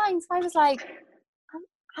finish line. So I was like,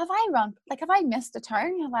 have I missed a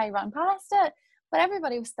turn? Have I run past it? But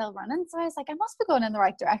everybody was still running, so I was like, I must be going in the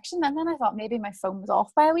right direction. And then I thought maybe my phone was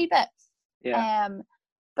off by a wee bit. Yeah.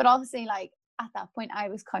 But obviously, like at that point, I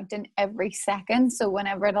was counting every second. So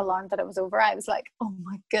whenever it alarmed that it was over, I was like, oh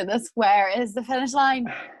my goodness, where is the finish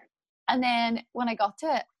line? And then when I got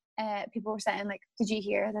to it, people were saying like, did you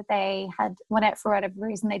hear that they had, for whatever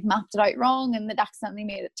reason, they'd mapped it out wrong and they'd accidentally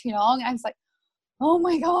made it too long? I was like, oh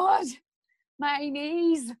my god, my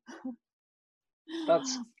knees.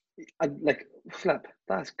 That's like flip.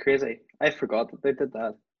 That's crazy. I forgot that they did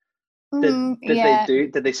that. Yeah.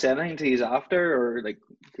 Did they say anything to you after, or like,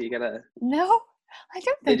 do you get a? No, I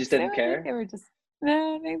don't They think just so. didn't I care. think they were just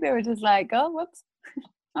no. I think they were just like, oh, whoops,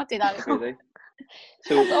 not do that again. Really?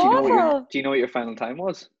 So That's awful. do you know what your final time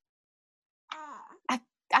was?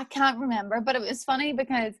 I can't remember, but it was funny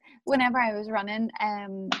because whenever I was running,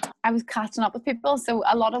 I was catching up with people. So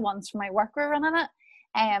a lot of ones from my work were running it.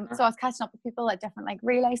 So I was catching up with people at different like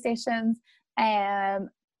relay stations, and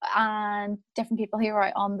different people who were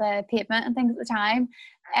out on the pavement and things at the time.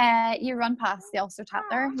 You run past the Ulster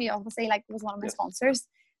Tatler, who obviously like was one of my sponsors.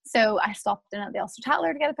 So I stopped in at the Ulster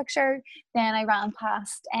Tatler to get a picture. Then I ran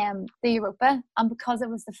past the Europa, and because it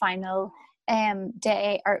was the final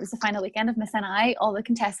day, or it was the final weekend of Miss NI, all the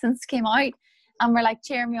contestants came out and were like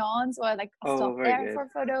cheering me on. So I like stopped there good. for a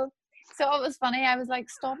photo. So it was funny. I was like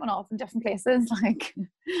stopping off in different places like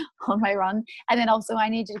on my run. And then also I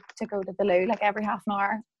needed to go to the loo like every half an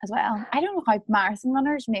hour as well. I don't know how marathon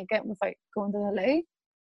runners make it without going to the loo.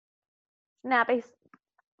 Nappies.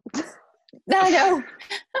 I know.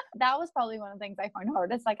 That was probably one of the things I found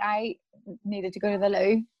hardest. Like I needed to go to the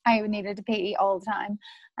loo. I needed to pee all the time.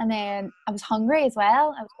 And then I was hungry as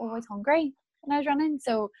well. I was always hungry when I was running.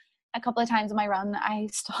 So a couple of times on my run, I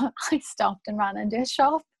stopped and ran into a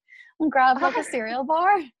shop and grabbed like a cereal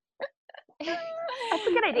bar. That's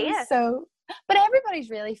a good idea. So, but everybody's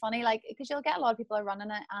really funny, like, because you'll get a lot of people are running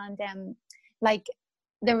it, and like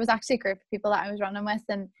there was actually a group of people that I was running with,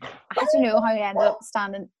 and I had to know how I ended up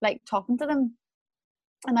standing, like talking to them,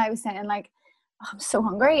 and I was saying like, oh, I'm so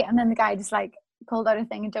hungry, and then the guy just like pulled out a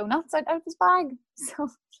thing of donuts out of his bag, so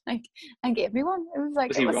like, and gave me one. It was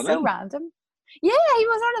like, it was so random. Yeah, he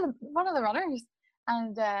was one of the runners,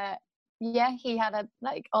 and yeah, he had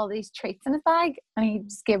like all these treats in his bag, and he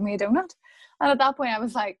just gave me a donut. And at that point, I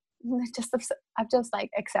was like, I've just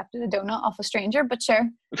like accepted a donut off a stranger, but sure,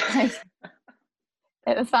 like,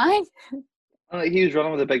 it was fine. He was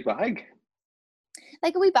running with a big bag,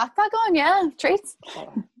 like a wee backpack on, yeah, treats.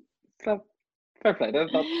 Oh, fair play.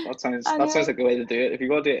 That sounds like the way to do it. If you're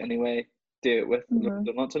gonna do it anyway, do it with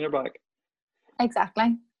donuts on your back.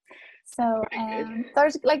 Exactly. So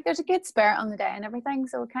there's a good spirit on the day and everything.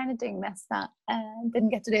 So we kind of do miss that. Didn't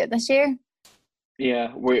get to do it this year.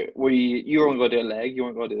 Yeah, you weren't going to do a leg. You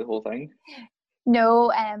weren't going to do the whole thing.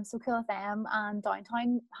 No. So Cool FM and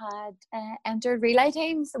Downtown had entered relay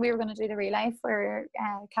teams. So we were going to do the relay for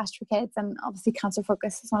Cash for Kids, and obviously Cancer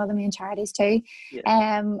Focus is one of the main charities too.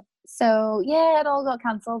 Yeah. So yeah, it all got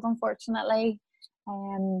cancelled, unfortunately.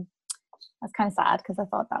 That's kind of sad because I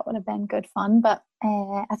thought that would have been good fun, but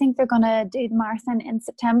I think they're gonna do the marathon in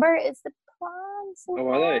September is the plan. So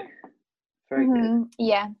are they? Very good.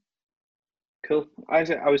 Yeah. Cool. I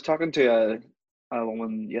was talking to a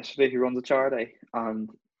woman yesterday who runs a charity, and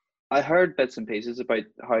I heard bits and pieces about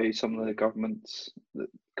how some of the government's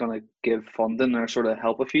gonna give funding or sort of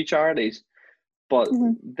help a few charities, but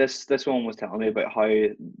this one was telling me about how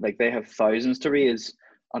like they have thousands to raise,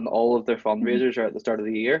 and all of their fundraisers are at the start of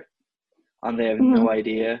the year. And they have no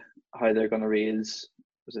idea how they're going to raise,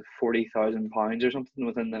 was it £40,000 or something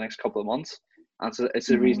within the next couple of months? And so it's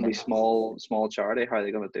a reasonably small charity. How are they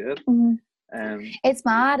going to do it? It's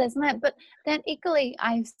mad, isn't it? But then equally,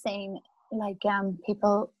 I've seen like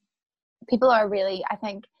people are really, I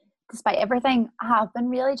think, despite everything, have been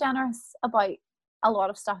really generous about a lot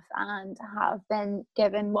of stuff and have been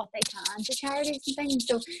given what they can to charities and things.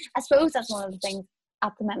 So I suppose that's one of the things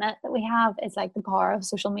at the minute that we have is like the power of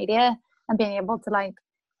social media. And being able to like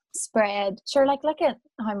spread, sure, like look at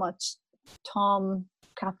how much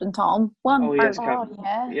Captain Tom won. Oh yes,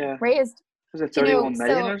 raised. Was it 31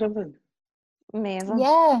 million or something? Amazing.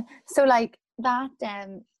 Yeah. So like that,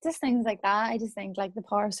 just things like that. I just think like the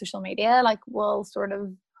power of social media, like, will sort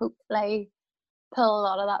of hopefully pull a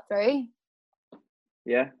lot of that through.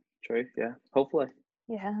 Yeah. True. Yeah. Hopefully.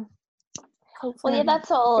 Yeah. Hopefully, that's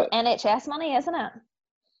all NHS money, isn't it?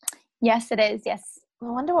 Yes, it is. Yes. I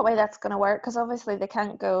wonder what way that's going to work, because obviously they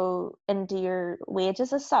can't go into your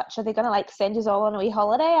wages as such. Are they going to like send you all on a wee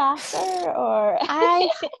holiday after, or? I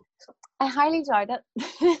highly doubt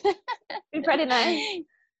it. Be pretty nice.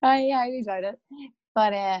 I highly doubt it,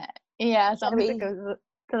 but yeah, as long as it goes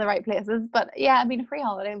to the right places. But yeah, I mean, a free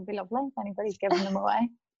holiday would be lovely if anybody's giving them away.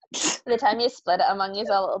 By the time you split it among you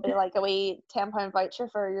all, it'll be like a wee £10 voucher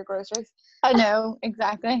for your groceries. I know,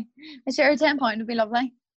 exactly. I'm sure £10 would be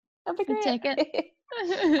lovely. That'd be great. Take it.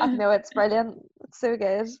 I know, it's brilliant. It's so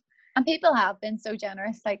good. And people have been so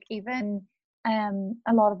generous, like even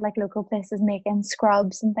a lot of like local places making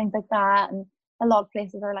scrubs and things like that, and a lot of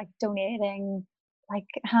places are like donating like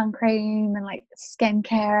hand cream and like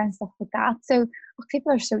skincare and stuff like that. So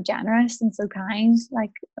people are so generous and so kind,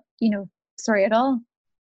 like, you know, through it all.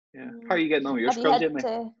 Yeah. How are you getting on with your Have you scrubs, had Jamie?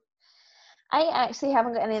 to? I actually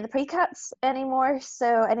haven't got any of the pre-cuts anymore, so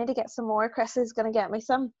I need to get some more. Chris is going to get me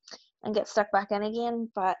some and get stuck back in again,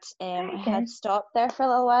 but I had stopped there for a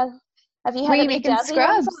little while. Have you Were had you any making jazzy ones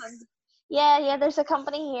scrubs? on? Yeah, there's a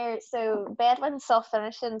company here, so Bedouin Soft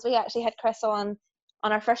Finishings. We actually had Chris on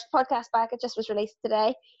our first podcast back. It just was released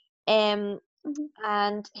today, and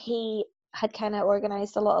he had kind of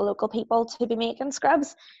organised a lot of local people to be making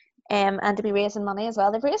scrubs, and to be raising money as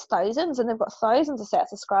well. They've raised thousands, and they've got thousands of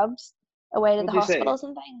sets of scrubs away to the hospitals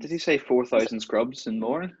and things. Did he say 4,000 scrubs and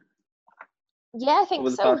more? Yeah, I think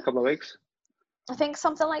over the so. past couple of weeks. I think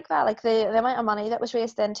something like that, like the amount of money that was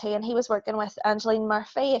raised into, and he was working with Angeline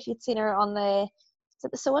Murphy. If you'd seen her on the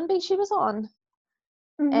Sewing Bee she was on,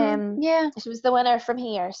 Yeah, she was the winner from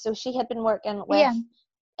here. So she had been working with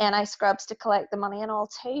NI Scrubs to collect the money and all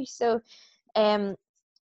too. So,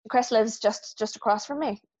 Chris lives just across from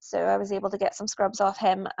me, so I was able to get some scrubs off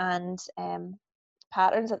him and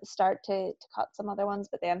patterns at the start to cut some other ones,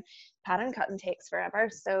 but then pattern cutting takes forever.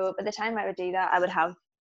 So by the time I would do that, I would have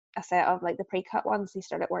a set of like the pre-cut ones. He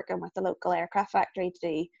started working with the local aircraft factory to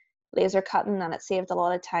do laser cutting, and it saved a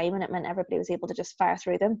lot of time, and it meant everybody was able to just fire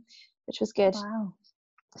through them, which was good. wow.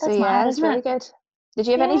 So That's yeah, mad, it was isn't really it? good. Did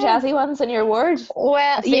you have any jazzy ones in your ward? Well,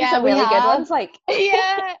 I've seen some really good ones. Like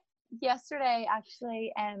yesterday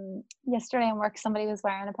actually, yesterday in work somebody was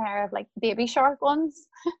wearing a pair of like baby shark ones.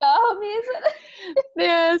 Oh, amazing.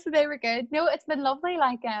 Yeah, so they were good. No, it's been lovely.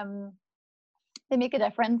 Like they make a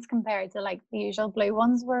difference compared to like the usual blue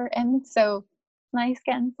ones we're in. So nice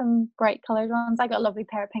getting some bright coloured ones. I got a lovely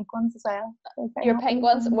pair of pink ones as well. Your pink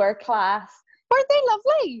ones were class. Weren't they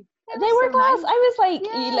lovely? They were so class. nice. I was like,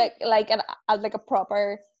 you look like a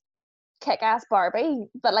proper kick-ass Barbie,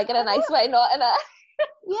 but like in a nice way, not in a.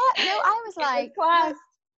 Yeah, no, I was like, class.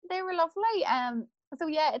 They were lovely. So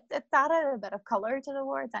yeah, it's added a bit of colour to the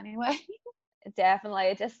words anyway.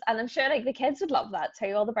 Definitely, and I'm sure like the kids would love that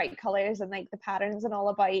too, all the bright colours and like the patterns and all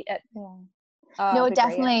about it. Yeah. Oh, No,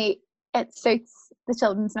 definitely it suits the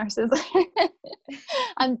children's nurses.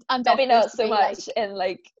 and maybe not so much like, in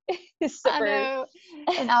like super. I know,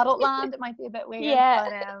 in adult land it might be a bit weird.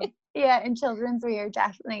 Yeah. But yeah, in children's we are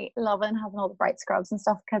definitely loving having all the bright scrubs and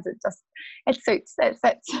stuff because it suits.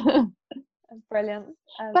 Brilliant.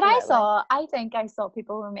 But I think I saw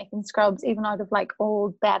people were making scrubs even out of like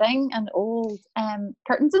old bedding and old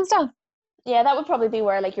curtains and stuff. Yeah, that would probably be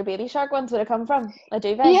where like your baby shark ones would have come from, a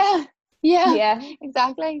duvet. Yeah,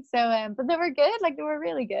 exactly. So but they were good, like they were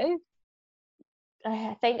really good.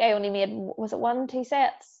 I think I only made, was it 1-2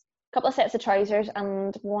 sets, a couple of sets of trousers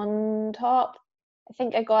and one top. I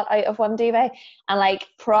think I got out of one duvet, and like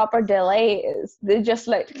proper dilly, they just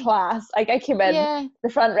looked class. Like I came in the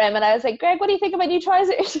front room and I was like, Greg, what do you think of my new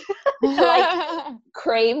trousers? Like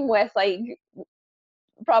cream with like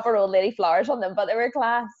proper old lady flowers on them, but they were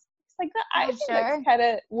class. It's like that actually looks kind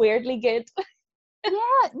of weirdly good.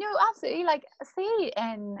 Yeah, no, absolutely. Like, see,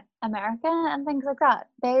 in America and things like that,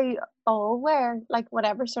 they all wear like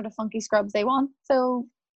whatever sort of funky scrubs they want. So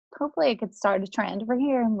hopefully it could start a trend over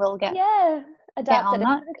here, and we'll get adapted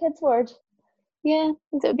into the kids' ward. Yeah,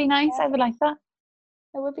 it would be nice. I would like that.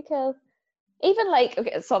 It would be cool. Even like,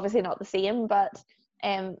 okay, it's obviously not the same, but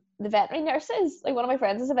the veterinary nurses, like one of my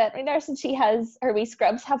friends is a veterinary nurse, and she has her wee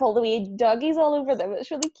scrubs have all the wee doggies all over them.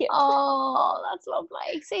 It's really cute. Oh, that's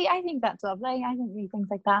lovely. See, I think that's lovely. I think wee things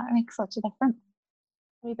like that make such a difference.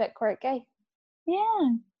 A wee bit quirky. Yeah.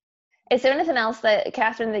 Is there anything else that,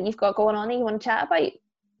 Catherine, that you've got going on that you want to chat about?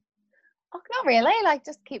 Oh, not really. Like,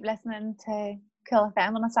 just keep listening to Cool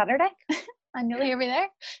FM on a Saturday. And you'll hear me there.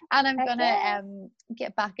 And I'm gonna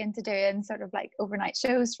get back into doing sort of like overnight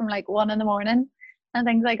shows from like 1 a.m. and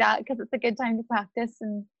things like that, because it's a good time to practice,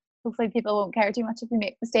 and hopefully people won't care too much if we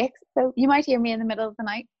make mistakes. So you might hear me in the middle of the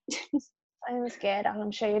night. Sounds good.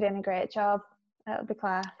 I'm sure you're doing a great job. That'll be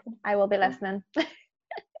class. I will be listening.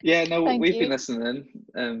 Yeah, no, we've been listening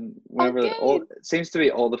in. Whenever it seems to be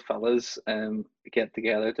all the fellas get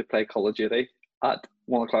together to play Call of Duty at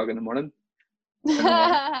 1 o'clock in the morning.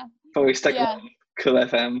 But we stick with Cool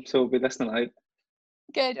FM, so we'll be listening out.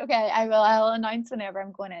 Good. Okay, I'll announce whenever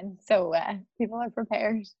I'm going in, so people are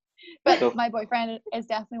prepared. But my boyfriend is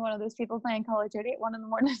definitely one of those people playing Call of Duty at 1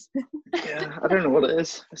 a.m. Yeah, I don't know what it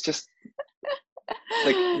is. It's just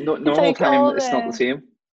like normal time. It's not the same.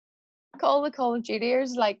 All the Call of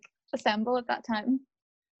Dutyers like assemble at that time.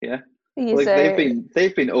 Yeah, like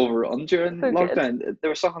they've been overrun during lockdown. Good.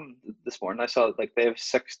 There was something this morning I saw, like they have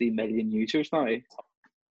 60 million users now.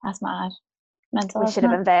 That's mad. Mental. We should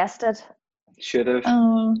have invested. Should have.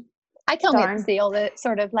 I can't wait to see all the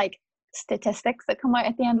sort of like statistics that come out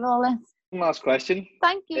at the end of all this. last question.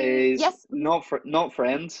 Thank you. Is Yes. not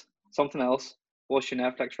Friends, something else. What's your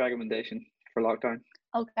Netflix recommendation for lockdown?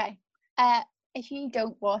 Okay. If you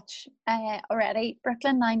don't watch already,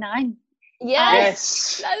 Brooklyn Nine-Nine.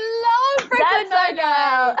 Yes. I love Brooklyn That's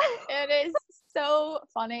Nine-Nine. It is so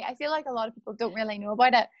funny. I feel like a lot of people don't really know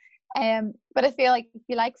about it. But I feel like if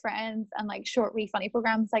you like Friends and like short, wee funny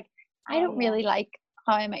programs, like I don't really like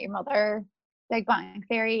How I Met Your Mother. Big Bang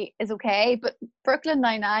Theory is okay, but Brooklyn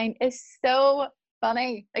Nine-Nine is so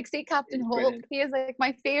funny. Like, see Captain Holt, brilliant. he is like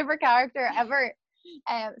my favorite character ever.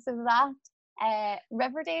 So that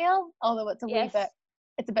Riverdale, although it's a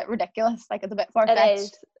bit ridiculous, like it's a bit far-fetched. It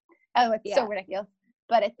is. Oh, it's so ridiculous,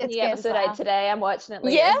 but it's the good episode as well. out today. I'm watching it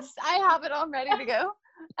later. Yes, I have it on ready to go.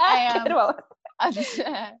 Good one. I'm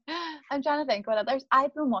trying to think what others.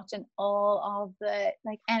 I've been watching all of the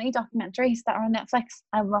any documentaries that are on Netflix.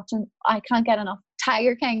 I can't get enough.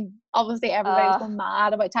 Tiger King. Obviously, everybody's going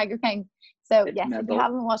mad about Tiger King. So yes, if you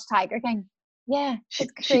haven't watched Tiger King,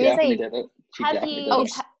 it's crazy. She definitely did it.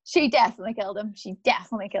 She definitely killed him. She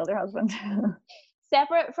definitely killed her husband.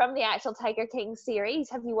 Separate from the actual Tiger King series,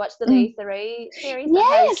 have you watched the Louis Theroux series?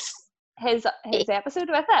 Yes. His episode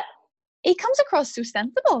with it. He comes across so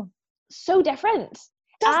sensible. So different.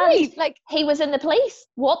 Doesn't he? Like, he was in the police.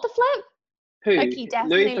 What the flip? Who? Like, he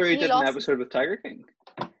definitely, Louis Theroux did an episode with Tiger King.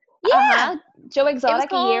 Yeah. Joe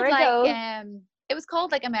Exotic a year ago. It was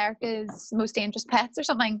called like America's Most Dangerous Pets or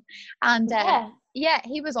something. And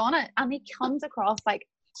he was on it, and he comes across like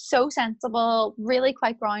so sensible, really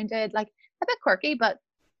quite grounded, like a bit quirky, but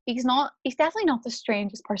he's definitely not the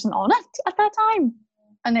strangest person on it at that time.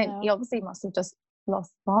 And then he obviously must have just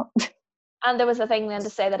lost the plot. And there was a thing then to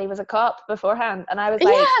say that he was a cop beforehand, and I was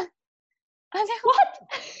like, I was like, what?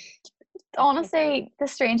 Honestly, the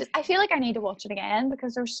strangest. I feel like I need to watch it again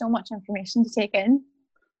because there's so much information to take in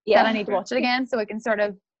that I need to watch it again so I can sort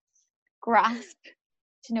of grasp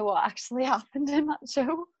to know what actually happened in that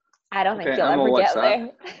show. I don't think you'll ever get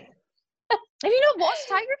there. Have you not watched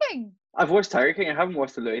Tiger King? I've watched Tiger King. I haven't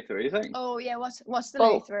watched the Louis Theroux thing. Oh yeah, watch the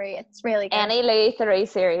Louis Theroux. It's really good. Any Louis Theroux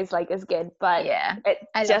series is good, but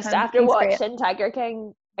just after watching Tiger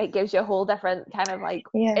King, it gives you a whole different kind of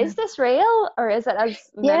is this real or is it as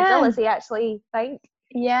mental as he actually think?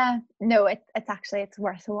 Yeah, no, it's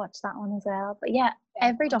worth a watch, that one as well. But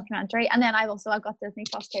every documentary, and then I've got Disney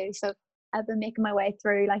Plus too, so I've been making my way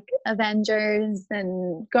through like Avengers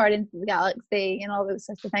and Guardians of the Galaxy and all those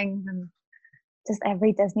sorts of things, and just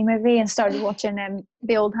every Disney movie, and started watching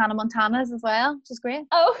the old Hannah Montanas as well, which is great.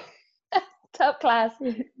 Oh, top class.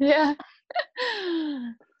 Yeah.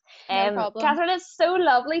 No problem. Catherine, it's so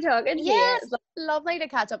lovely talking to you. Yes, lovely to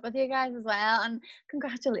catch up with you guys as well, and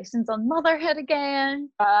congratulations on motherhood again.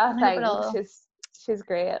 Thanks. She's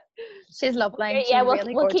great. She's lovely. Yeah,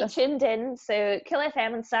 we'll keep tuned in. So Kill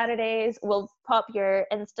FM on Saturdays. We'll pop your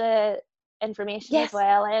Insta information as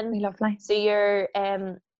well in. Lovely. So your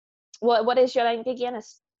what is your link again?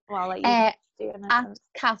 At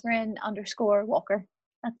Catherine_Walker.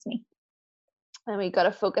 That's me. And we got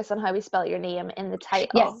to focus on how we spell your name in the title.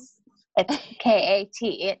 Yes, it's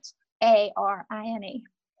KATHARINE.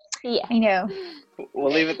 Yeah, I know.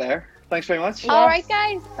 We'll leave it there. Thanks very much. All right,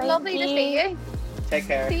 guys. Lovely to see you. Take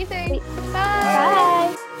care. See you soon.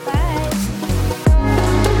 Bye. Bye.